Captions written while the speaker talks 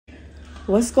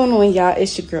What's going on, y'all?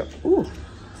 It's your girl. Ooh,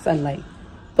 sunlight.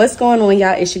 What's going on,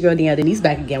 y'all? It's your girl Danielle Denese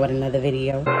back again with another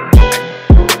video. I'm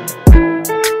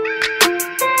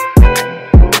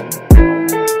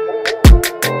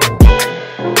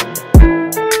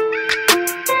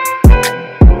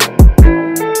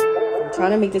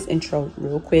trying to make this intro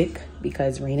real quick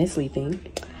because Raine is sleeping.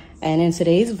 And in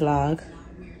today's vlog,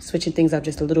 switching things up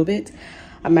just a little bit,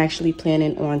 I'm actually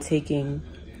planning on taking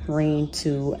Raine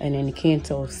to an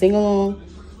Encanto sing-along.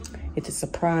 It's a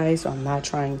surprise, so I'm not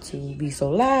trying to be so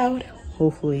loud.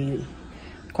 Hopefully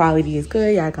quality is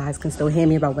good. Y'all guys can still hear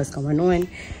me about what's going on.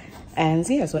 And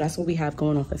yeah, so that's what we have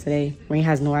going on for today. Raine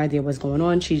has no idea what's going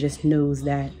on. She just knows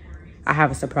that I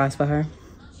have a surprise for her.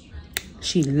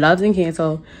 She loves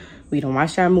Encanto. We don't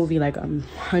watch that movie like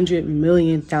 100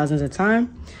 million thousands of times.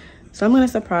 So I'm gonna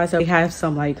surprise her. We have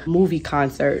some like movie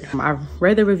concert. I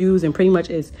read the reviews and pretty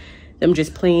much it's them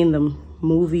just playing the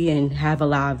movie and have a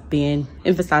live band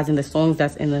emphasizing the songs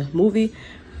that's in the movie.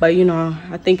 But you know,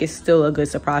 I think it's still a good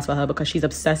surprise for her because she's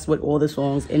obsessed with all the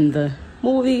songs in the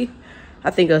movie. I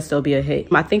think it'll still be a hit.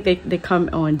 I think they come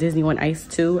on Disney on Ice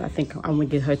too. I think I'm gonna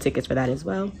get her tickets for that as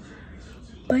well.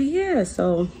 But yeah,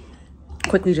 so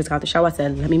quickly just got the shower. I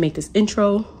said, let me make this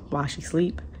intro while she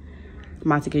sleep.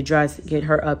 I'm about to get dressed, get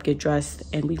her up, get dressed,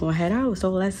 and we gonna head out.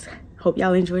 So let's hope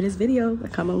y'all enjoy this video.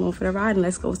 Come along for the ride and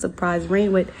let's go surprise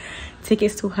Raine with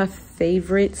tickets to her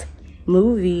favorite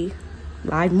movie,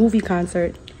 live movie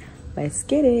concert. Let's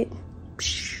get it.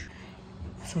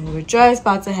 So we're just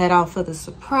about to head out for the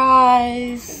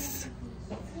surprise.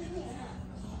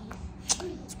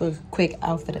 It's a quick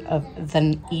outfit of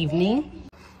the evening.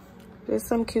 There's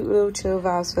some cute little chill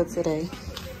vibes for today.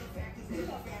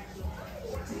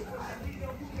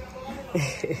 I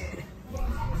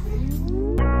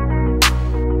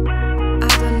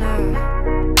don't know.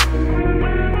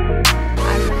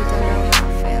 I really don't know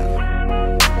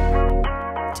how I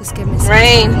feel. Just give me some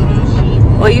Raine,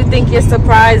 what do you think your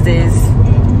surprise is?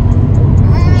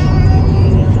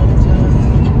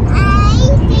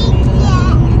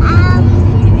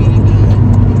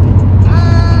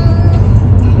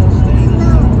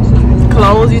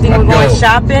 Clothes? You think we're going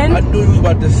shopping? I knew you was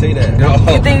about to say that. Yo.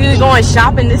 You think you're going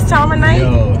shopping this time of night?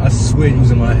 Yo, I swear you was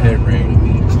in my head, Raine.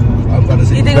 I was about to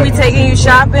say. You think we taking you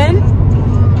shopping?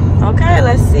 Okay,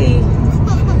 let's see.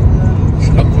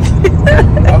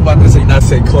 I'm about to say not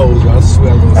say clothes. I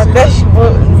swear I'm gonna say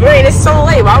that. Raine, it's so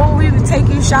late. Why would we take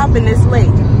you shopping this late?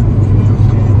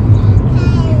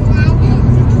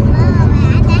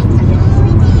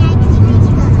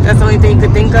 That's the only thing you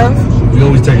could think of? We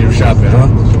always taking you shopping, huh?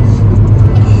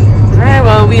 Alright,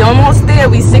 well, we almost there.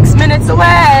 We 6 minutes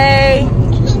away.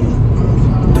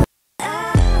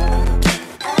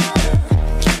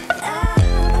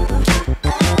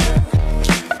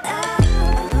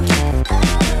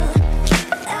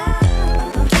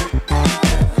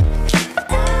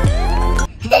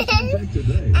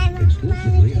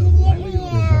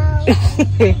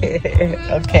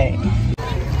 Okay.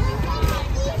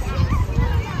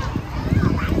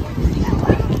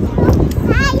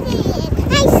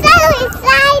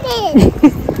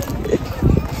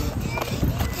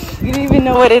 You don't even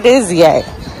know what it is yet.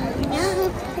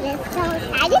 No, it's so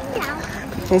excited now.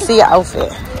 Let me see your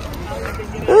outfit.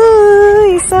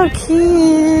 Ooh, you're so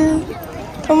cute.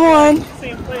 Come on.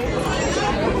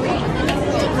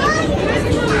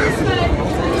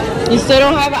 You still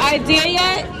don't have an idea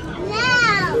yet?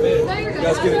 No. You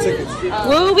guys get the tickets.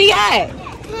 Where are we at?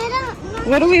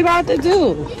 What are we about to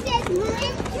do?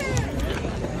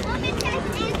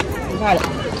 We got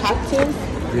cocktails?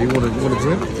 Yeah, you want to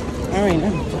drink? I already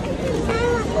know.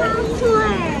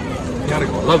 You gotta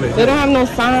go. Love it. They don't have no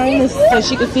signs so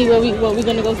she can see what we're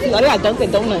gonna go see. Oh, they got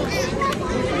Dunkin' Donuts. It's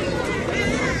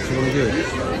really good.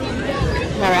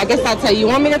 All right, I guess I'll tell you. You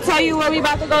want me to tell you where we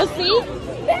about to go see?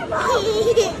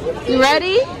 You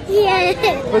ready?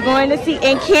 Yeah. We're going to see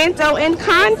Encanto in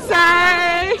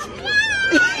concert.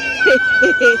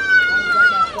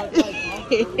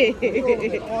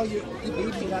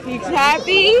 He's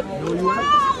happy?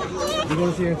 We're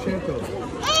going to see Encanto.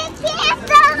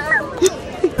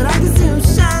 But I can see him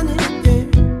shining,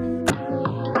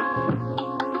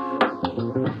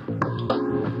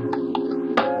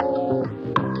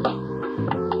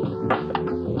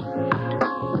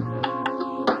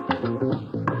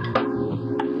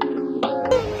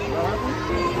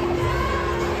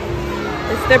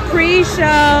 It's the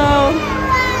pre-show.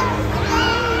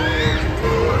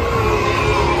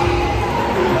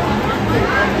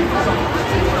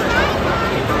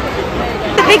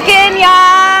 Begin,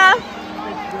 y'all.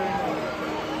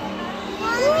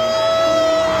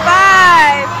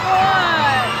 5, 4,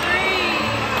 3,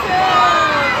 2,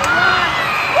 1.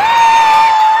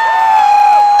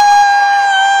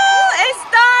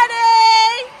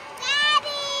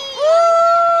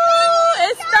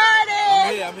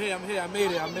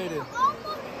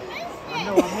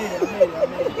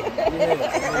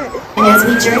 as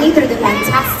we journey through the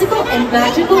fantastical and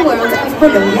magical world of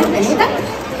Colombia and Encanto.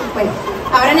 Bueno,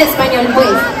 ahora en español pues.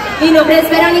 Mi nombre es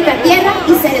Verónica Tierra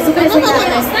y seré su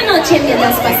presentadora esta noche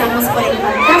mientras pasamos por el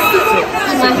fantástico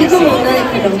y mágico mundo de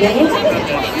Colombia y Encanto.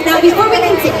 Now before we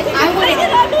continue, I want to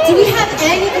know, do we have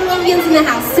any Colombians in the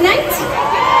house tonight?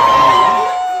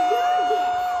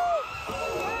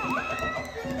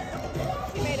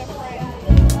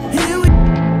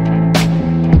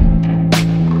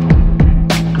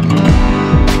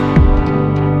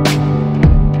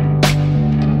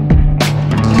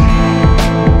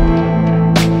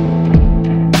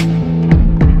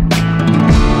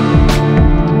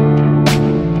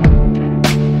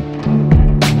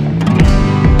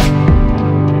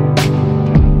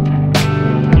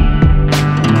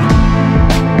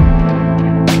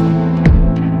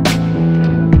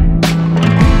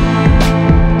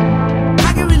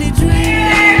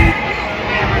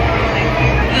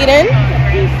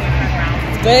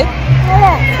 Good?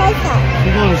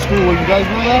 You going to school where you guys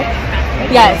know that?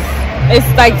 Yes.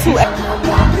 It's like 2.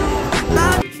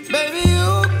 Baby, you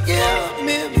give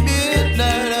me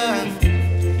midnight.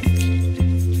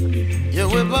 You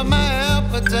whip up my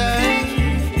appetite.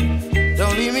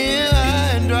 Don't leave me here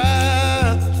high and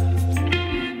dry.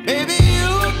 Baby,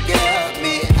 you give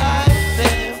me ice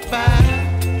and fire.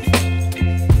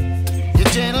 You're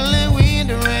channeling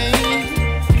wind and rain.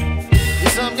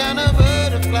 You're some kind of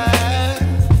butterfly.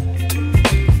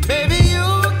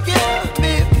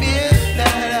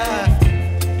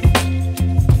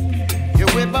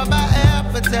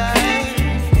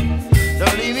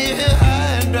 Don't leave me here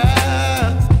high and dry.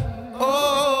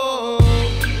 Oh,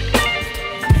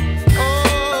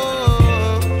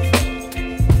 oh,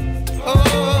 oh, oh.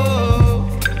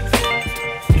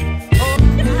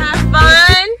 Have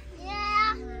fun?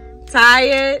 Yeah.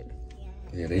 Tired?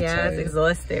 Yeah, they Yeah, tired. it's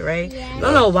exhausted, right? Yeah. I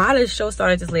don't know why this show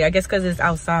started this late. I guess because it's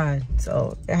outside.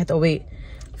 So I have to wait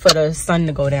for the sun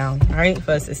to go down, all right,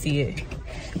 for us to see it.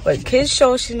 But kids'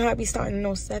 show should not be starting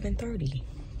until 7:30.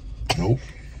 Nope.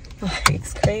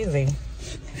 It's crazy.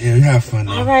 Yeah, we have fun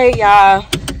though. All right, y'all.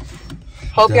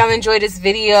 Hope y'all enjoyed this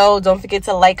video. Don't forget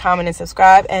to like, comment, and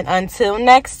subscribe. And until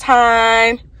next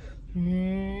time.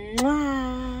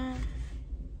 Mwah.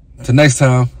 Till next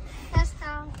time. That's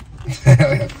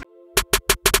how.